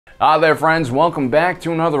Hi there friends, welcome back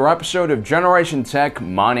to another episode of Generation Tech.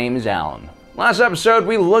 My name is Alan. Last episode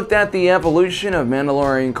we looked at the evolution of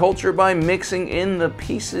Mandalorian culture by mixing in the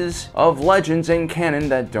pieces of legends and canon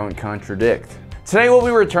that don't contradict. Today we'll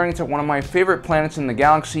be returning to one of my favorite planets in the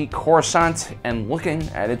galaxy, Coruscant, and looking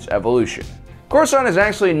at its evolution. Coruscant is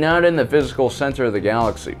actually not in the physical center of the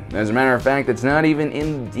galaxy. As a matter of fact, it's not even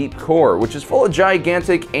in the deep core, which is full of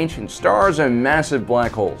gigantic ancient stars and massive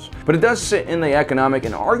black holes. But it does sit in the economic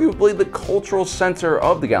and arguably the cultural center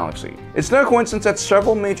of the galaxy. It's no coincidence that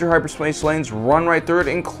several major hyperspace lanes run right through it,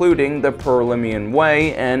 including the Perlemian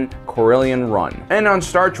Way and Corellian Run. And on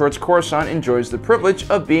star charts, Coruscant enjoys the privilege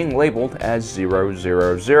of being labeled as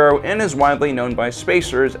 000 and is widely known by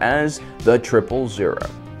spacers as the 000.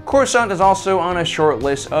 Coruscant is also on a short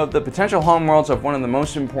list of the potential homeworlds of one of the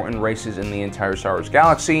most important races in the entire Star Wars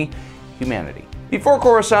galaxy, humanity. Before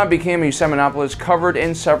Coruscant became a Seminopolis covered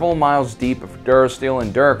in several miles deep of Durasteel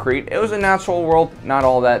and Duracrete, it was a natural world not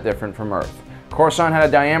all that different from Earth. Coruscant had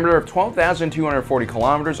a diameter of 12,240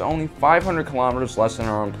 kilometers, only 500 kilometers less than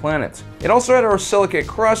our own planet. It also had a silicate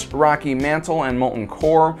crust, rocky mantle, and molten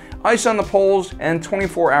core, ice on the poles, and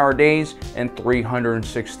 24-hour days, and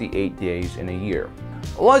 368 days in a year.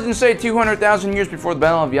 Legends say 200,000 years before the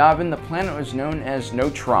Battle of Yavin, the planet was known as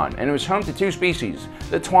Notron, and it was home to two species,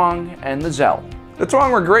 the Twang and the Zell. The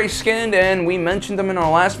Twang were gray-skinned, and we mentioned them in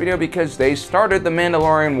our last video because they started the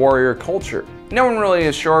Mandalorian warrior culture. No one really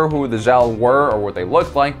is sure who the Zell were or what they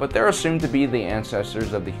looked like, but they're assumed to be the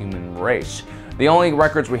ancestors of the human race. The only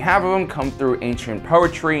records we have of them come through ancient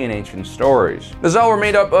poetry and ancient stories. The Zell were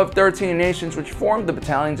made up of 13 nations which formed the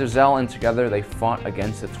battalions of Zell, and together they fought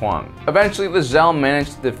against the Twang. Eventually the Zell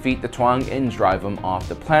managed to defeat the Twang and drive them off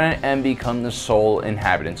the planet and become the sole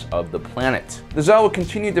inhabitants of the planet. The Zell would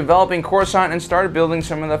continue developing Coruscant and started building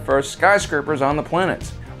some of the first skyscrapers on the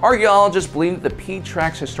planet. Archaeologists believe the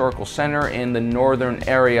P-Trax Historical Center in the northern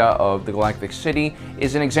area of the Galactic City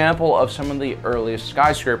is an example of some of the earliest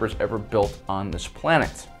skyscrapers ever built on this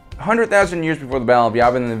planet. 100,000 years before the Battle of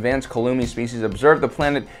Yavin, an advanced Kalumi species observed the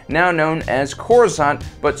planet now known as Coruscant,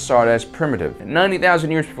 but saw it as primitive.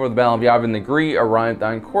 90,000 years before the Battle of Yavin, the Gree arrived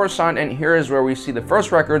on Coruscant, and here is where we see the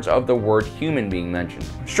first records of the word human being mentioned.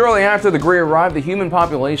 Shortly after the Gree arrived, the human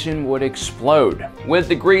population would explode. With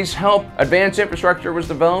the Gree's help, advanced infrastructure was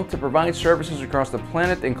developed to provide services across the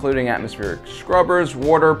planet, including atmospheric scrubbers,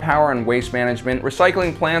 water, power and waste management,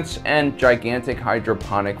 recycling plants, and gigantic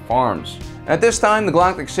hydroponic farms. At this time, the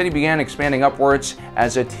Galactic City began expanding upwards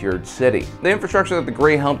as a tiered city. The infrastructure that the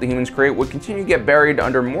Grey helped the humans create would continue to get buried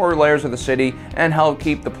under more layers of the city and help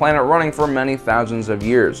keep the planet running for many thousands of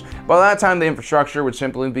years. By that time, the infrastructure would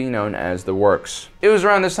simply be known as the Works. It was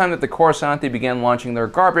around this time that the Coruscanti began launching their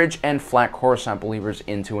garbage and flat Coruscant believers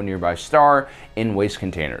into a nearby star in waste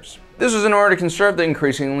containers. This was in order to conserve the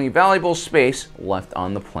increasingly valuable space left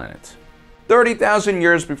on the planet. 30,000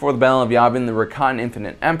 years before the Battle of Yavin, the Rakatan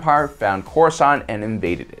Infinite Empire found Coruscant and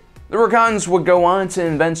invaded it. The Rakatans would go on to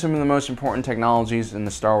invent some of the most important technologies in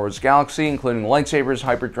the Star Wars galaxy, including lightsabers,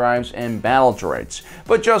 hyperdrives, and battle droids.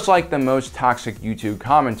 But just like the most toxic YouTube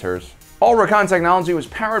commenters, all Rakatan technology was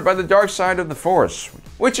powered by the dark side of the Force,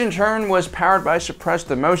 which in turn was powered by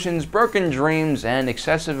suppressed emotions, broken dreams, and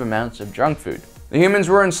excessive amounts of junk food. The humans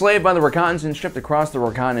were enslaved by the Rakatans and shipped across the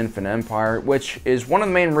Rakatan Infinite Empire, which is one of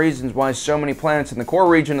the main reasons why so many planets in the core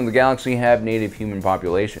region of the galaxy have native human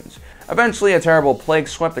populations. Eventually, a terrible plague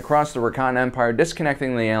swept across the Rakatan Empire,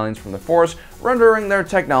 disconnecting the aliens from the Force, rendering their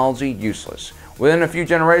technology useless. Within a few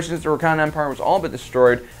generations, the Rakatan Empire was all but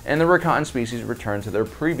destroyed, and the Rakatan species returned to their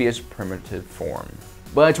previous primitive form.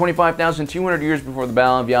 By 25,200 years before the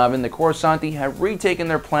Battle of Yavin, the Coruscanti had retaken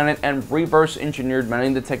their planet and reverse engineered many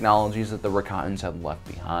of the technologies that the Rakatans had left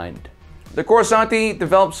behind. The Coruscanti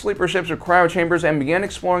developed sleeper ships with cryo chambers and began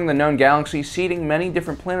exploring the known galaxy, seeding many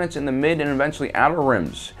different planets in the mid and eventually outer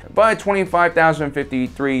rims. By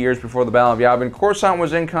 25,053 years before the Battle of Yavin, Coruscant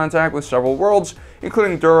was in contact with several worlds,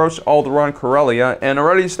 including Duros, Alderaan, Corellia, and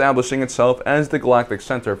already establishing itself as the galactic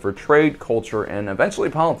center for trade, culture, and eventually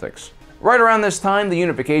politics. Right around this time, the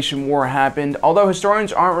Unification War happened, although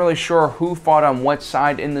historians aren't really sure who fought on what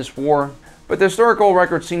side in this war. But the historical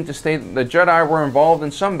records seem to state that the Jedi were involved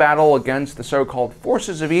in some battle against the so-called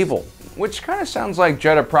Forces of Evil, which kind of sounds like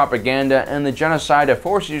Jedi propaganda and the genocide of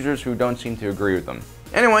Force users who don't seem to agree with them.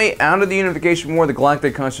 Anyway, out of the Unification War, the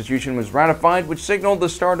Galactic Constitution was ratified, which signaled the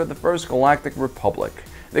start of the First Galactic Republic.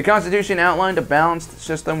 The Constitution outlined a balanced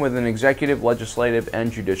system with an executive, legislative,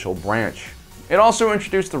 and judicial branch. It also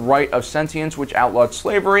introduced the right of sentience, which outlawed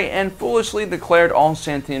slavery and foolishly declared all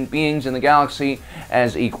sentient beings in the galaxy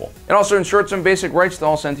as equal. It also ensured some basic rights to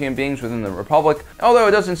all sentient beings within the Republic, although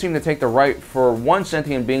it doesn't seem to take the right for one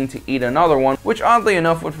sentient being to eat another one, which oddly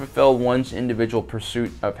enough would fulfill one's individual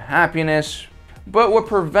pursuit of happiness, but would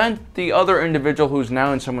prevent the other individual who's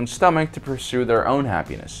now in someone's stomach to pursue their own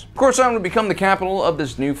happiness. Coruscant would become the capital of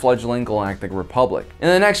this new fledgling galactic republic. In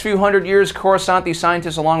the next few hundred years, Coruscanti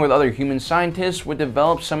scientists along with other human scientists would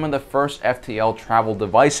develop some of the first FTL travel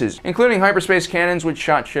devices, including hyperspace cannons which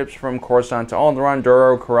shot ships from Coruscant to Alderaan,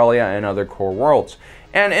 Duro, Corellia, and other core worlds.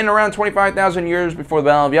 And in around 25,000 years before the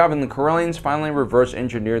Battle of Yavin, the Corellians finally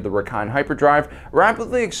reverse-engineered the Rakan hyperdrive,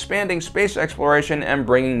 rapidly expanding space exploration and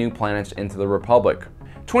bringing new planets into the Republic.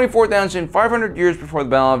 24,500 years before the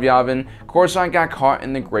Battle of Yavin, Coruscant got caught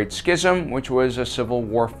in the Great Schism, which was a civil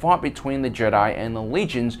war fought between the Jedi and the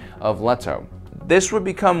legions of Leto. This would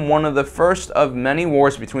become one of the first of many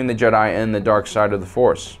wars between the Jedi and the dark side of the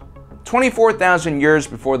Force. 24,000 years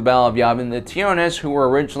before the Battle of Yavin, the Tiones, who were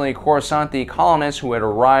originally Coruscanti colonists who had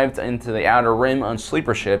arrived into the Outer Rim on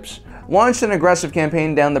sleeper ships, launched an aggressive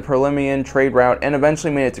campaign down the Perlemian trade route and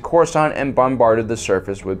eventually made it to Coruscant and bombarded the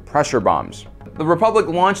surface with pressure bombs. The Republic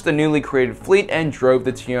launched the newly created fleet and drove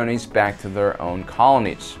the Tiones back to their own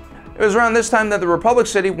colonies. It was around this time that the Republic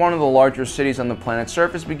City, one of the larger cities on the planet's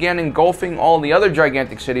surface, began engulfing all the other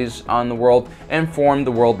gigantic cities on the world and formed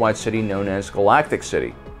the worldwide city known as Galactic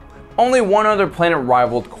City. Only one other planet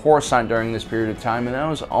rivaled Coruscant during this period of time, and that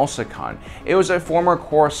was Alsakan. It was a former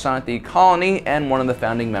Coruscanti colony and one of the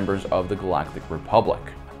founding members of the Galactic Republic.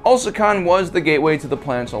 Alsakan was the gateway to the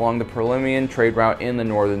planets along the Perlemian trade route in the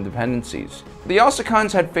northern dependencies. The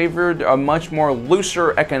Alsakans had favored a much more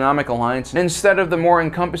looser economic alliance instead of the more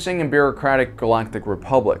encompassing and bureaucratic Galactic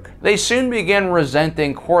Republic. They soon began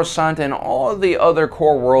resenting Coruscant and all of the other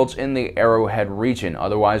core worlds in the Arrowhead region,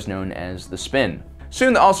 otherwise known as the Spin.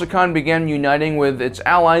 Soon the Alsakan began uniting with its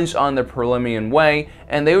allies on the Perlemian Way,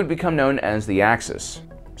 and they would become known as the Axis.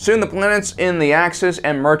 Soon the planets in the Axis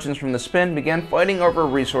and merchants from the Spin began fighting over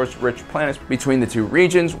resource-rich planets between the two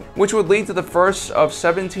regions, which would lead to the first of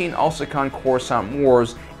 17 Alsakan-Coruscant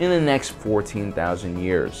wars in the next 14,000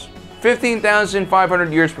 years.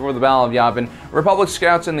 15,500 years before the Battle of Yavin, Republic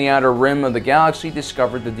scouts in the outer rim of the galaxy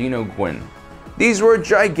discovered the Dino Gwyn. These were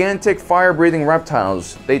gigantic fire-breathing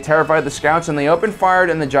reptiles. They terrified the scouts and they opened fire,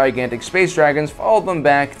 and the gigantic space dragons followed them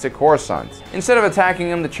back to Coruscant. Instead of attacking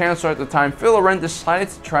them, the Chancellor at the time, Philoren, decided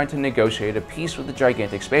to try to negotiate a peace with the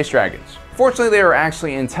gigantic space dragons. Fortunately, they were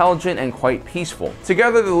actually intelligent and quite peaceful.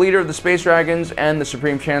 Together, the leader of the space dragons and the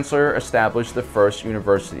Supreme Chancellor established the first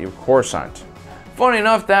University of Coruscant. Funny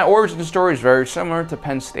enough, that origin story is very similar to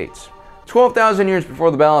Penn State's. 12,000 years before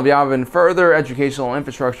the Battle of Yavin, further educational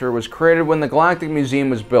infrastructure was created when the Galactic Museum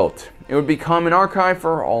was built. It would become an archive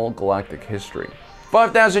for all galactic history.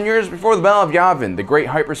 5,000 years before the Battle of Yavin, the Great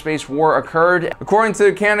Hyperspace War occurred. According to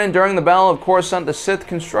the canon, during the Battle of Coruscant, the Sith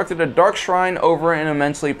constructed a dark shrine over an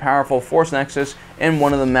immensely powerful force nexus in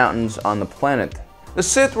one of the mountains on the planet. The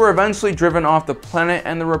Sith were eventually driven off the planet,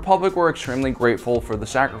 and the Republic were extremely grateful for the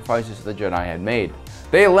sacrifices the Jedi had made.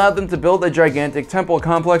 They allowed them to build a gigantic temple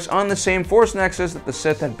complex on the same force nexus that the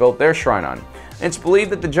Sith had built their shrine on. It's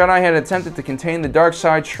believed that the Jedi had attempted to contain the dark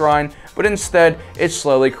side shrine, but instead it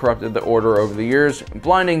slowly corrupted the Order over the years,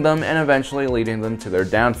 blinding them and eventually leading them to their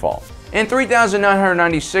downfall. In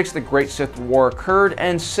 3996, the Great Sith War occurred,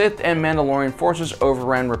 and Sith and Mandalorian forces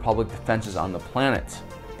overran Republic defenses on the planet.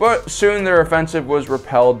 But soon their offensive was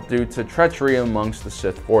repelled due to treachery amongst the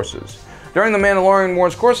Sith forces. During the Mandalorian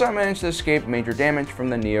Wars, Coruscant managed to escape major damage from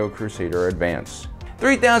the Neo-Crusader advance.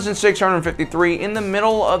 3653, in the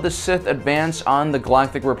middle of the Sith advance on the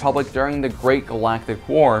Galactic Republic during the Great Galactic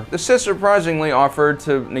War, the Sith surprisingly offered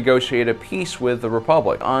to negotiate a peace with the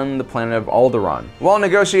Republic on the planet of Alderaan. While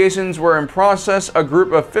negotiations were in process, a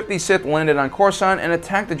group of 50 Sith landed on Coruscant and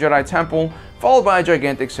attacked the Jedi Temple, followed by a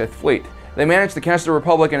gigantic Sith fleet. They managed to catch the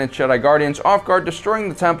Republic and its Jedi Guardians off guard, destroying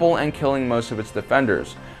the temple and killing most of its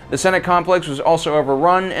defenders. The Senate complex was also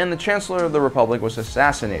overrun, and the Chancellor of the Republic was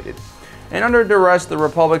assassinated. And under duress, the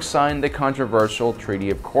Republic signed the controversial Treaty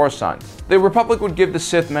of Coruscant. The Republic would give the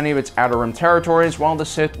Sith many of its Outer Rim territories, while the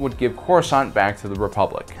Sith would give Coruscant back to the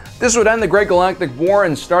Republic. This would end the Great Galactic War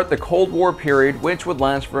and start the Cold War period, which would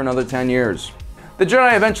last for another 10 years. The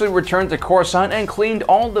Jedi eventually returned to Coruscant and cleaned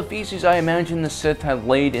all the feces I imagine the Sith had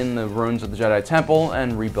laid in the ruins of the Jedi Temple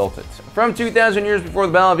and rebuilt it. From 2,000 years before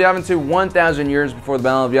the Battle of Yavin to 1,000 years before the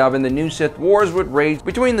Battle of Yavin, the new Sith Wars would rage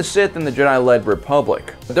between the Sith and the Jedi-led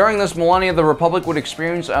Republic. During this millennia, the Republic would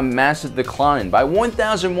experience a massive decline. By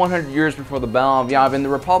 1,100 years before the Battle of Yavin, the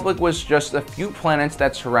Republic was just a few planets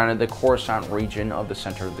that surrounded the Coruscant region of the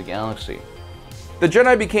center of the galaxy. The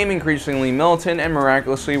Jedi became increasingly militant and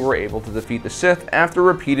miraculously were able to defeat the Sith after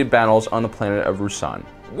repeated battles on the planet of Ruusan.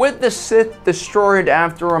 With the Sith destroyed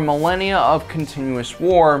after a millennia of continuous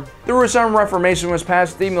war, the Ruusan Reformation was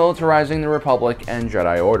passed, demilitarizing the Republic and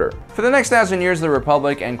Jedi Order. For the next 1,000 years, the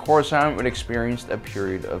Republic and Coruscant would experience a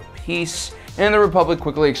period of peace, and the Republic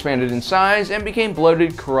quickly expanded in size and became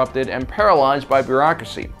bloated, corrupted, and paralyzed by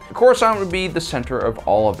bureaucracy. Coruscant would be the center of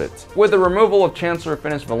all of it. With the removal of Chancellor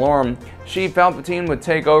Finis Valorum, Sheev Palpatine would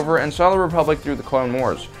take over and saw the Republic through the Clone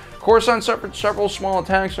Wars. Coruscant suffered several small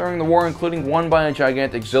attacks during the war, including one by a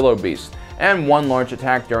gigantic Zillo beast, and one large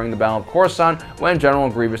attack during the Battle of Coruscant when General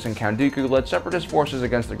Grievous and Count Dooku led separatist forces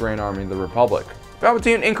against the Grand Army of the Republic.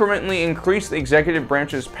 Palpatine incrementally increased the executive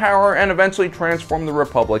branch's power and eventually transformed the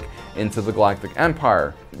Republic into the Galactic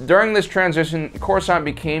Empire. During this transition, Coruscant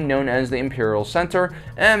became known as the Imperial Center,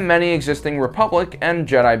 and many existing Republic and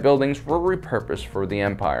Jedi buildings were repurposed for the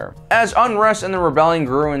Empire. As unrest and the rebellion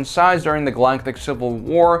grew in size during the Galactic Civil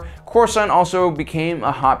War, Coruscant also became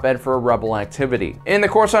a hotbed for rebel activity. In the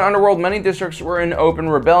Coruscant underworld, many districts were in open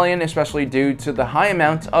rebellion, especially due to the high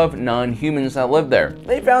amount of non-humans that lived there.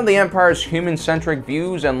 They found the Empire's human-centric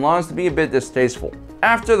views and laws to be a bit distasteful.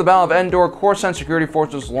 After the Battle of Endor, Coruscant security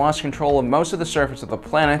forces lost control of most of the surface of the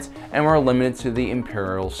planet and were limited to the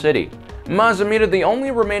Imperial City. Maz Amida, the only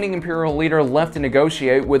remaining Imperial leader left to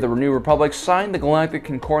negotiate with the New Republic, signed the Galactic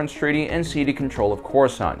Concordance Treaty and ceded control of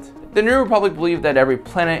Coruscant. The New Republic believed that every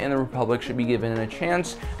planet in the Republic should be given a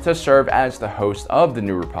chance to serve as the host of the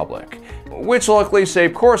New Republic, which luckily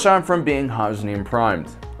saved Coruscant from being Hosnian primed.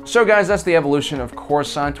 So guys, that's the evolution of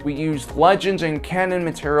Coruscant. We used legends and canon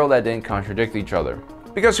material that didn't contradict each other,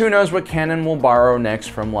 because who knows what canon will borrow next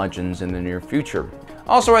from legends in the near future.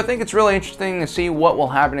 Also, I think it's really interesting to see what will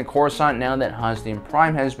happen to Coruscant now that Hosnian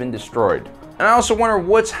Prime has been destroyed. And I also wonder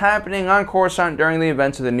what's happening on Coruscant during the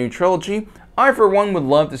events of the new trilogy. I, for one, would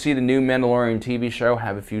love to see the new Mandalorian TV show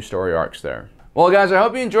have a few story arcs there. Well guys, I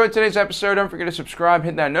hope you enjoyed today's episode. Don't forget to subscribe,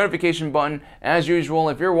 hit that notification button. As usual,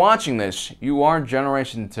 if you're watching this, you are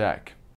Generation Tech.